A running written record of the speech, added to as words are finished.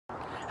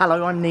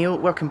Hello, I'm Neil.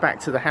 Welcome back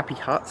to the Happy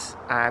Hut.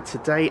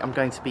 Today I'm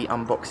going to be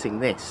unboxing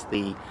this,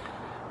 the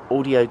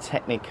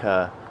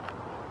Audio-Technica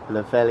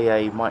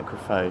Lavalier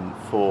microphone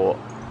for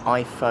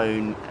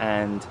iPhone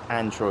and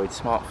Android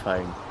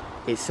smartphone.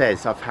 It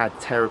says I've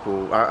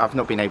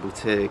not been able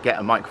to get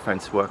a microphone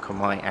to work on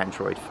my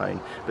Android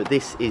phone, but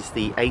this is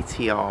the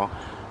ATR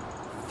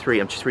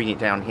I'm just reading it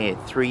down here,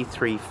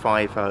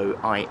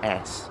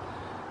 3350is.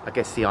 I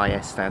guess the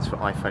IS stands for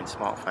iPhone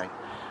smartphone.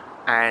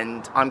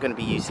 And I'm going to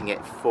be using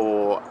it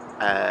for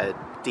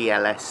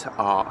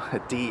DSLR,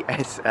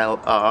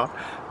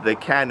 the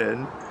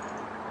Canon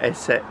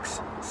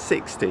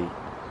SX60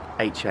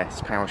 HS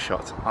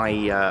Powershot.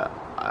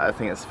 I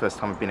think that's the first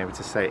time I've been able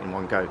to say it in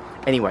one go.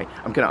 Anyway,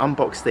 I'm going to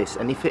unbox this,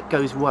 and if it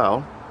goes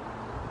well,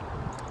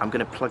 I'm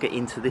going to plug it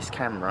into this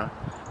camera,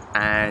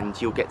 and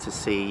you'll get to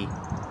see,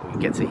 or you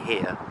get to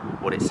hear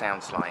what it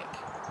sounds like.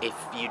 If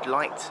you'd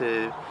like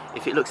to,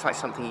 if it looks like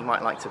something you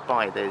might like to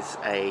buy, there's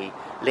a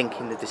link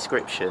in the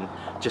description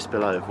just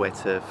below of where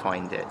to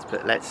find it.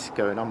 But let's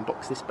go and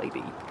unbox this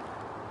baby.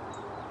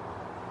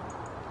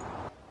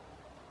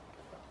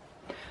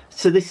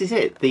 So this is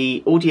it,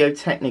 the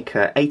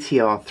Audio-Technica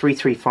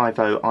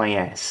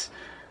ATR3350is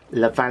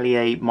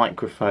Lavalier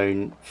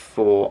microphone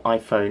for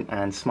iPhone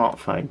and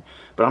smartphone.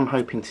 But I'm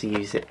hoping to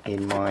use it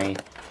in my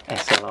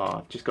SLR.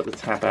 I've just got the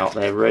tab out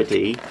there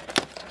ready.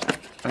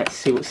 Let's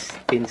see what's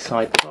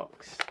inside the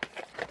box.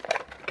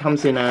 It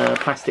comes in a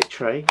plastic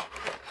tray,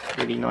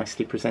 really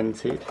nicely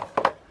presented.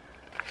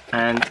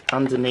 And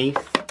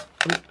underneath,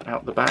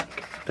 out the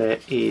back, there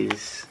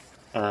is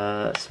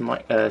some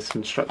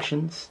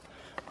instructions.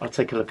 I'll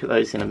take a look at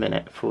those in a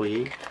minute for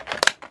you.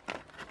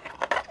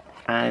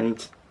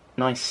 And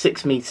nice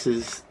 6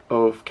 meters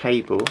of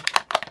cable.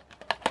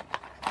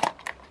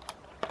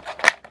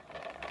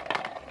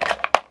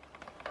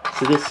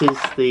 So this is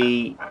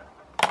the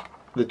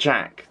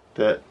jack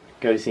that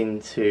goes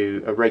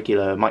into a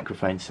regular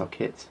microphone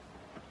socket,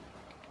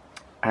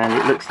 and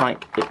it looks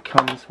like it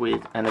comes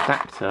with an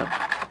adapter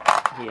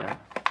here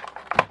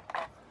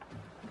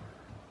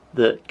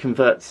that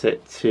converts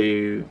it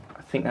to,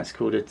 I think that's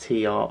called a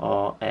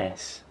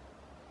TRRS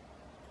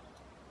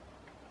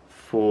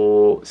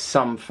for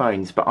some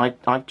phones, but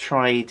I've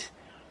tried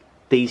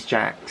these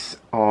jacks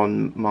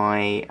on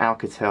my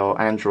Alcatel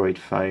Android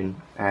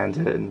phone and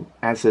an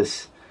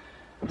Asus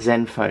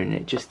zenphone.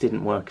 It just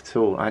didn't work at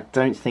all. I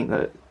don't think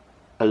that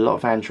a lot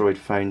of Android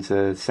phones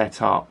are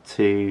set up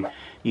to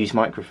use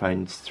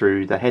microphones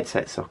through the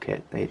headset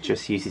socket. It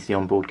just uses the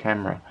onboard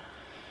camera.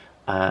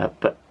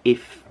 But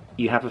if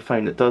you have a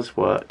phone that does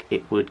work,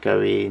 it would go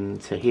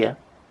into here,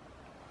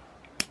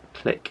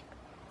 click,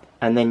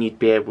 and then you'd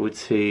be able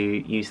to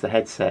use the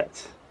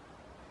headset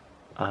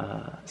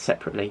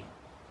separately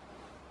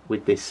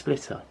with this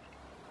splitter.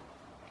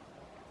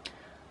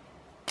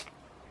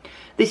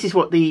 This is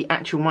what the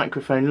actual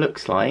microphone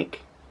looks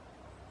like,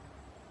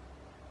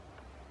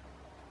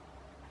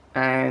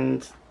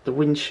 and the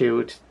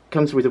windshield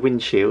comes with a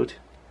windshield.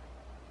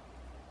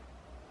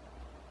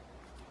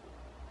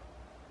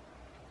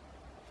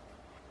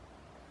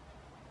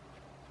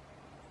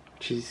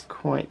 Which is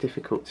quite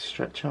difficult to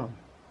stretch on.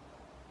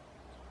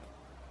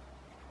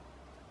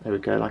 There we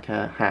go, like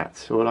a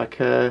hat, or like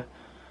a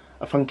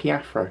funky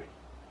afro.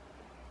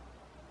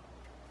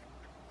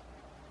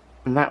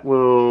 And that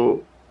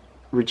will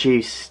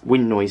reduce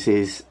wind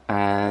noises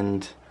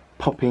and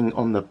popping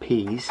on the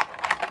P's.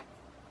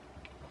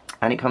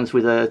 And it comes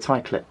with a tie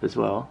clip as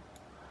well.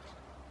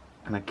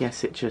 And I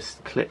guess it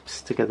just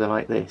clips together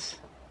like this.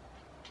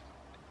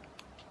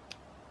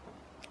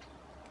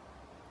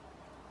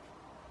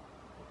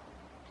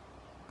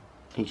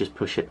 You just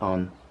push it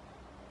on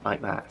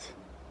like that.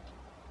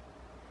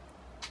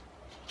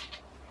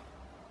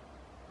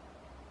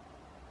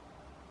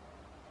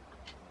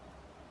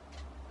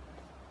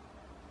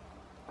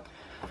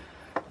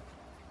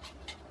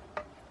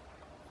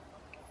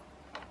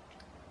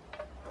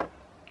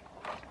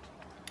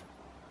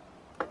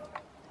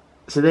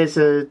 So there's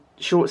a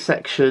short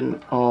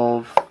section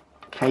of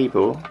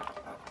cable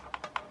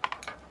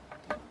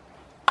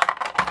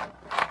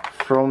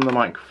from the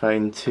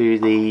microphone to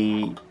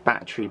the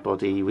battery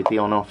body with the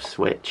on-off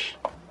switch.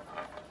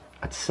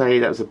 I'd say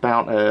that was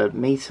about a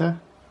meter,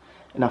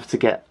 enough to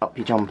get up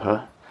your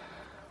jumper.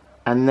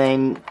 And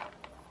then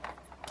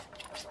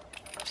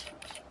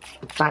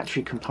the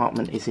battery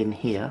compartment is in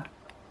here,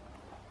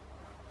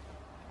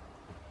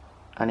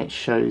 and it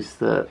shows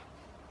that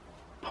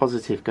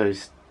positive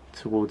goes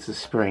towards the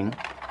spring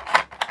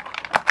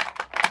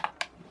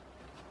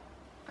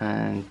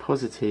and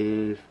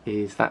positive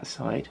is that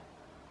side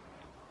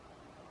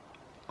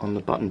on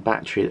the button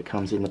battery that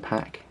comes in the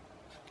pack.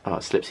 Oh,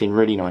 it slips in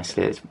really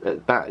nicely.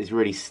 That is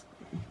really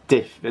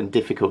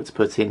difficult to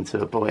put into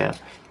a Boya,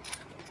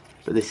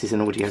 but this is an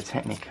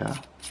Audio-Technica.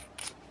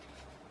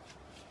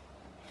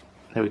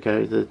 There we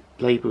go, the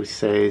label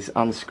says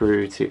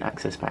unscrew to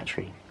access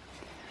battery,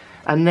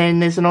 and then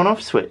there's an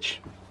on-off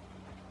switch.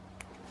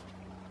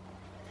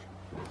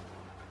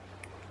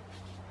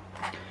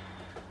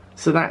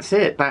 So that's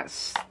it.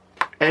 That's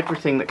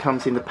everything that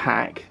comes in the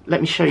pack. Let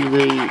me show you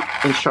the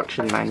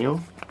instruction manual.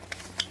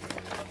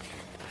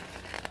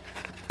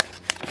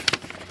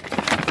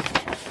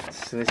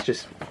 So there's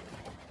just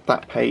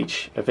that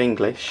page of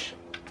English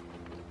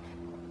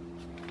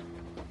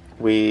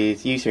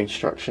with user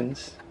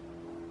instructions.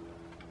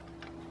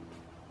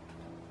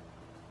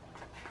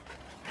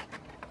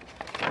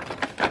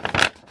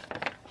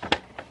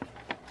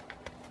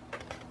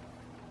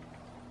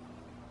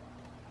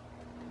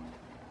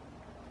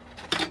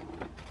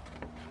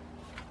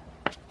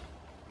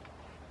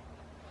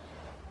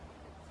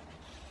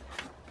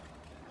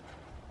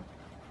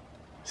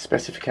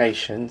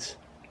 Specifications,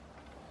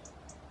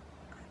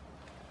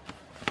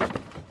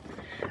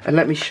 and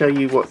let me show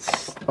you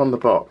what's on the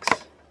box.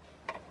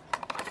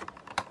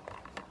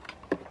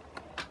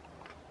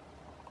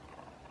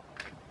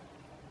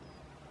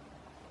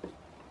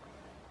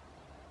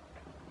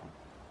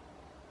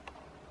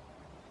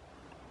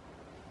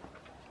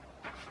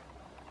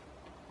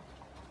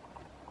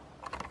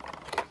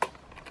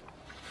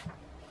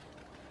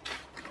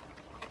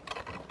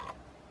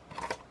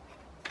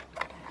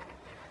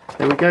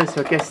 There we go, so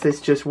I guess there's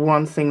just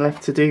one thing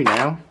left to do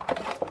now,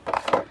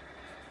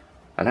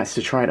 and that's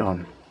to try it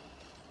on.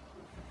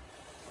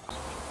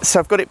 So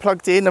I've got it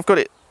plugged in, I've got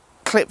it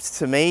clipped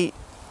to me.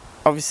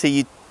 Obviously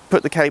you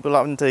put the cable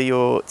under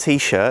your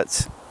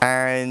t-shirt,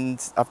 and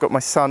I've got my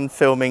son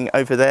filming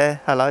over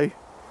there. Hello.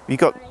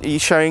 Are you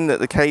showing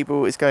that the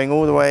cable is going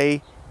all the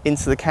way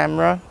into the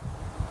camera?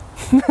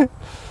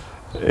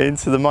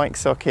 Into the mic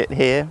socket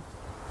here.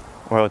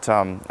 Well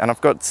done. And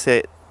I've got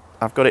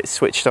it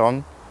switched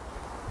on.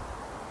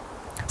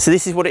 So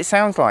this is what it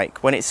sounds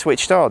like when it's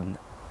switched on. Do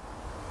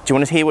you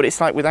want to hear what it's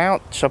like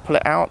without? Shall I pull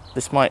it out?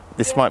 This might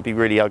be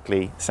really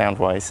ugly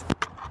sound-wise.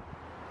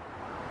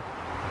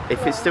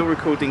 If it's still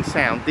recording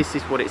sound, this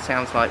is what it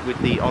sounds like with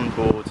the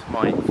onboard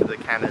mic for the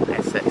Canon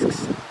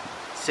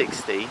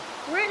SX60.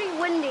 Really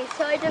windy,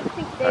 so I don't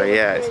think they. Oh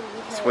yeah,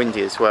 it's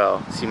windy as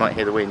well, so you might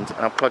hear the wind. And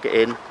I'll plug it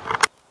in.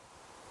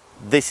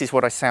 This is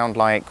what I sound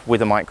like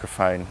with a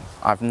microphone.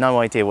 I've no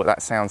idea what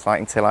that sounds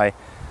like until I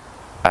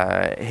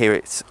hear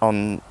it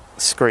on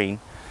screen,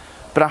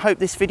 but I hope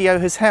this video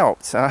has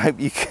helped, and I hope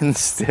you can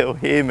still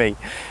hear me.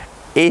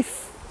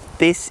 If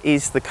this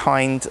is the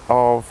kind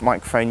of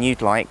microphone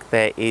you'd like,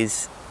 there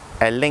is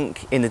a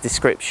link in the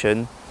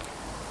description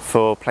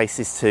for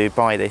places to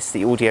buy this,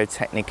 the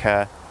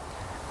Audio-Technica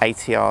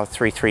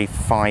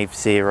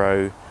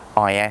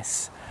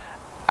ATR3350is.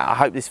 I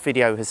hope this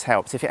video has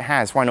helped. If it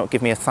has, why not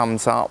give me a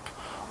thumbs up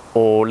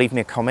or leave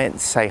me a comment,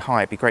 say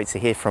hi, it'd be great to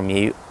hear from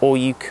you. Or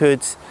you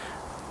could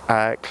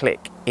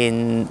click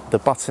in the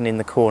button in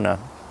the corner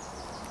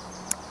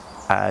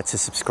to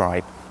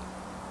subscribe.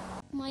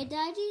 My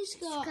daddy's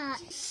got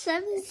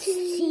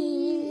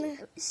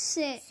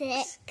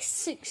 76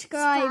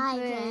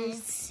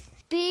 subscribers.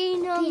 B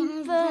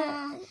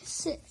number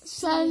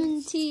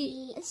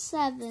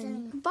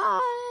 77. Bye.